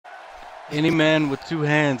Any man with two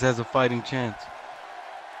hands has a fighting chance.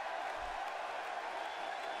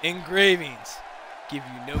 Engravings give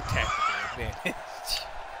you no tactical advantage.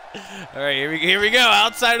 All right, here we go.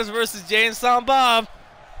 Outsiders versus Jay and Silent Bob.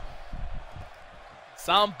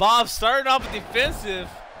 Silent Bob started off defensive.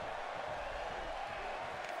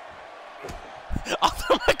 I'll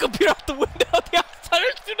throw my computer out the window. The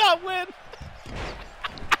outsiders do not win.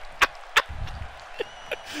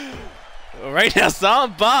 Right now,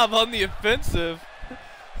 Silent Bob on the offensive.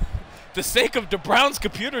 The sake of DeBrown's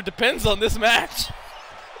computer depends on this match.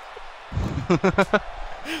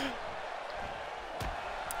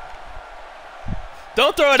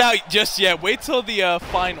 Don't throw it out just yet. Wait till the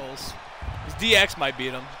finals. DX might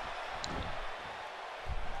beat him.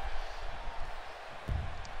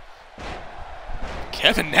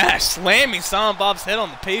 Kevin Nash slamming Silent Bob's head on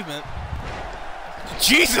the pavement.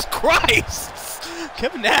 Jesus Christ!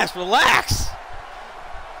 Kevin Nash, relax.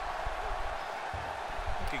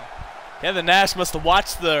 Kevin Nash must have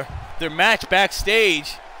watched their match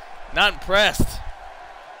backstage. Not impressed.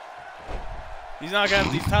 He's not gonna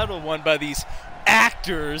have these title won by these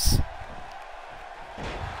actors.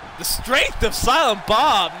 The strength of Silent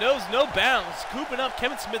Bob knows no bounds, scooping up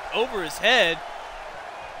Kevin Smith over his head.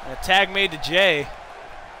 And a tag made to Jay.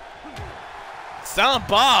 Silent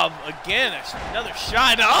Bob again, another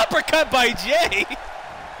shot, an uppercut by Jay.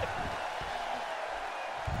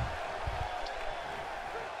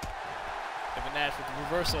 Kevin Nash with the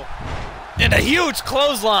reversal. And a huge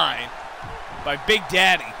clothesline by Big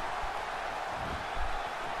Daddy.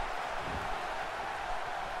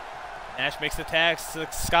 Nash makes the tag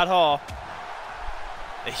to Scott Hall.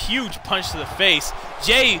 A huge punch to the face.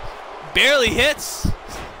 Jay barely hits.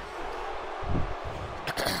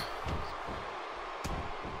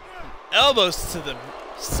 Elbows to the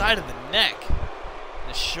side of the neck.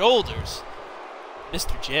 The shoulders.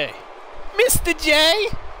 Mr. J. Mr. J!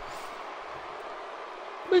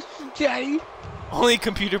 Mr. J. Only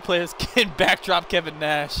computer players can backdrop Kevin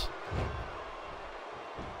Nash.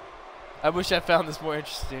 I wish I found this more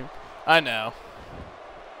interesting. I know.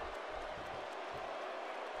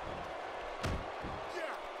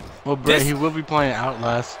 Well, Brett, he will be playing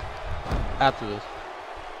Outlast after this.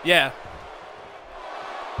 Yeah.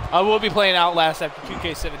 I will be playing Outlast after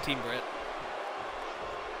 2K17, Brett.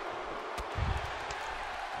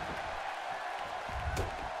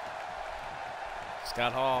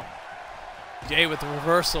 Scott Hall. Jay with the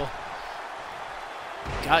reversal.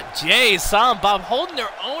 Got Jay, Silent Bob holding their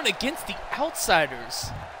own against the Outsiders.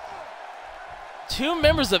 Two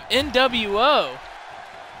members of NWO.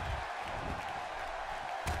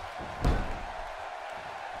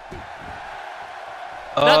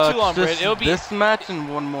 Not too long, Brett. It'll be this match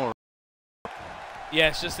and one more. Yeah,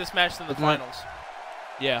 it's just this match in the finals.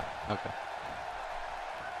 Yeah. Okay.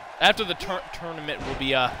 After the tournament will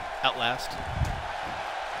be Outlast.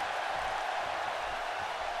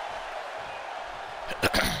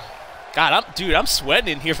 God, I'm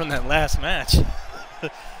sweating in here from that last match.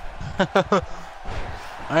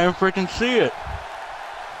 I didn't freaking see it.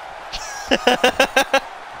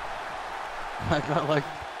 I got like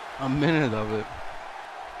a minute of it.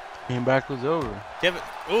 Came back, was over. Kevin,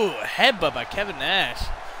 ooh, a headbutt by Kevin Nash.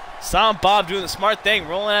 Silent Bob doing the smart thing,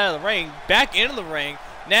 rolling out of the ring, back into the ring.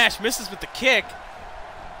 Nash misses with the kick.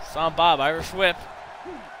 Silent Bob, Irish whip.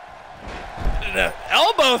 The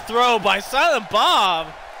elbow throw by Silent Bob.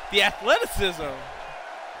 The athleticism.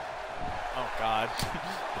 Oh, God.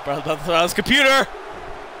 The brother about to throw out his computer.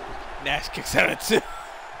 Nash kicks out at 2.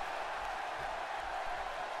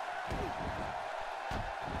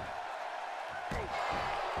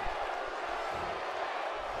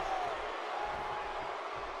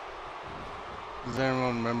 Does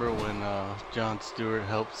anyone remember when Jon Stewart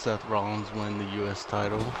helped Seth Rollins win the U.S.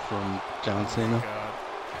 title from John Cena? God.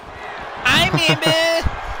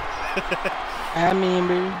 I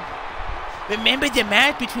remember. Remember the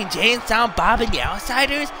match between Jay and Silent Bob and the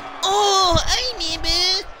Outsiders? Oh, I remember.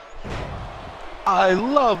 I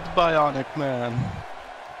loved Bionic Man.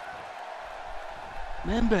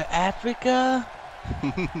 Remember Africa?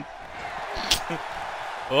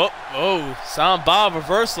 oh, Silent Bob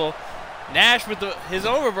reversal. Nash with his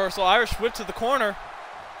own reversal. Irish whip to the corner.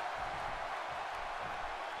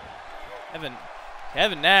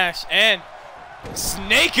 Kevin Nash and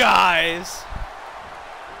Snake Eyes.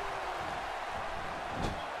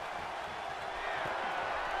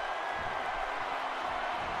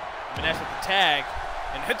 Kevin Nash with the tag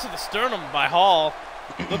and hit to the sternum by Hall.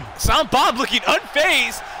 Look, Silent Bob looking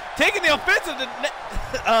unfazed, taking the offensive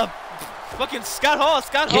to fucking Scott Hall.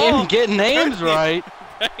 Scott Hall. Get names right.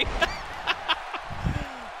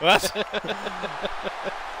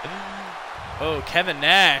 Oh, Kevin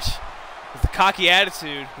Nash with the cocky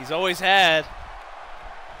attitude he's always had.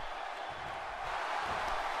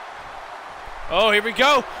 Oh, here we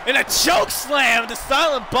go. And a choke slam to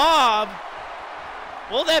Silent Bob.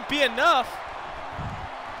 Will that be enough?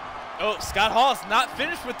 Oh, Scott Hall's not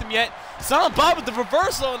finished with him yet. Silent Bob with the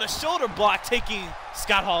reversal and a shoulder block taking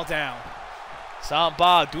Scott Hall down. Silent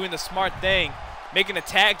Bob doing the smart thing, making a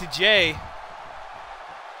tag to Jay.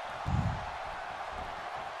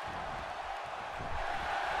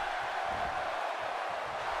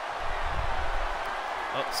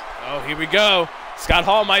 Oh, here we go. Scott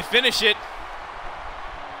Hall might finish it.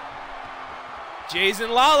 Jay's in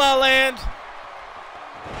La La Land.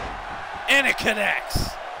 And it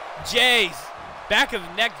connects. Jay's back of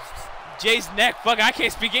the neck. Jay's neck. Fuck, I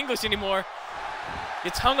can't speak English anymore.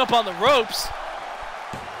 It's hung up on the ropes.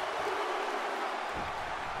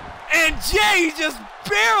 And Jay just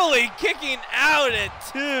barely kicking out at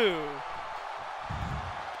 2.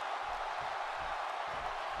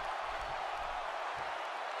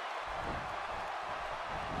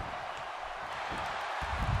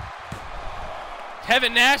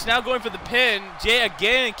 Kevin Nash now going for the pin. Jay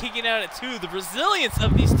again kicking out at 2. The resilience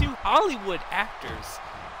of these two Hollywood actors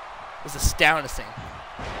is astounding.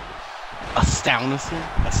 Astounding?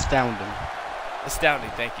 Astounding. Astounding,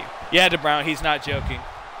 thank you. Yeah, DeBrown, he's not joking.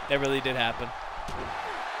 That really did happen.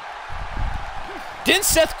 Didn't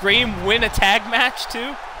Seth Green win a tag match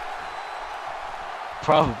too?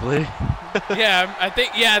 Probably. I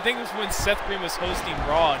think it was when Seth Green was hosting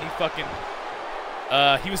Raw and he fucking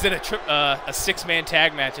he was in a 6-man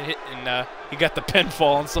tag match and he got the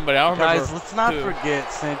pinfall on somebody. I don't remember. Guys, let's not forget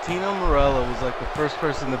Santino Marella was like the first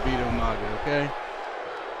person to beat Umaga, okay?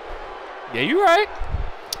 Yeah, you're right.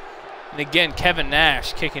 And again, Kevin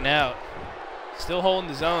Nash kicking out. Still holding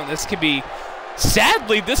his own. This could be,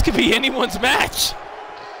 sadly, this could be anyone's match.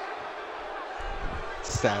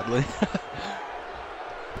 Sadly.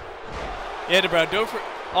 Yeah, bro.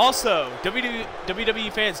 Also,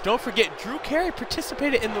 WWE fans, don't forget Drew Carey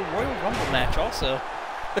participated in the Royal Rumble match also.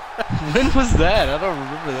 When was that? I don't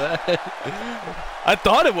remember that. I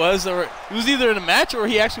thought it was, or it was either in a match or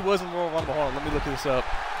he actually was in Royal Rumble. Hold on, let me look this up.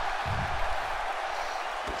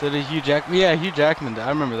 So did Hugh Jackman? Yeah, Hugh Jackman. I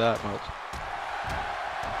remember that much.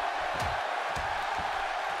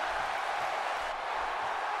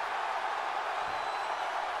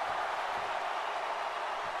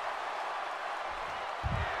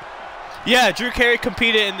 Yeah, Drew Carey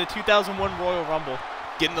competed in the 2001 Royal Rumble,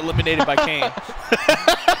 getting eliminated by Kane.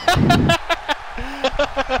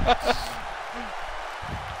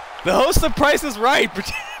 The host of Price is Right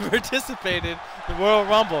participated in the Royal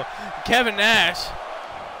Rumble. Kevin Nash.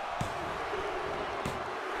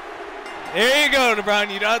 There you go,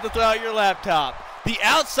 DeBron. You don't have to throw out your laptop. The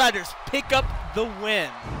Outsiders pick up the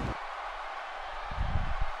win.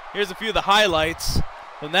 Here's a few of the highlights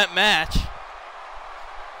from that match.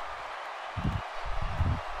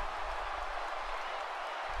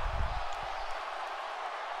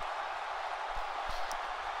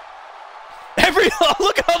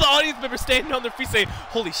 Look at all the audience members standing on their feet saying,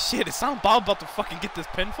 holy shit, is Silent Bob about to fucking get this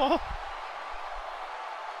pinfall?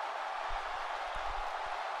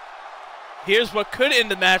 Here's what could end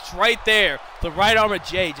the match right there. The right arm of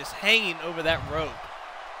Jay just hanging over that rope.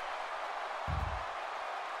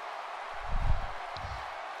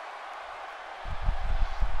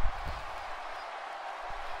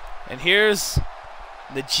 And here's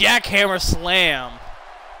the jackhammer slam.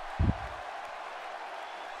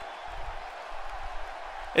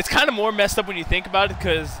 It's kind of more messed up when you think about it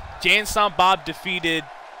because Jay and Silent Bob defeated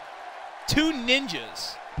 2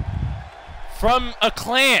 ninjas from a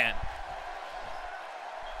clan.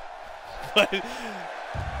 But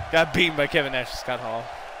got beaten by Kevin Nash and Scott Hall.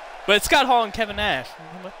 But it's Scott Hall and Kevin Nash.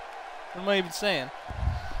 What am I even saying?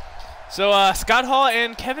 So Scott Hall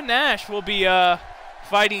and Kevin Nash will be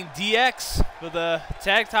fighting DX for the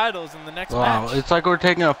tag titles in the next match. Wow, it's like we're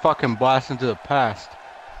taking a fucking blast into the past.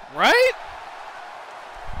 Right?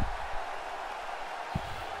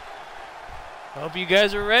 I hope you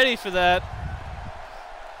guys are ready for that.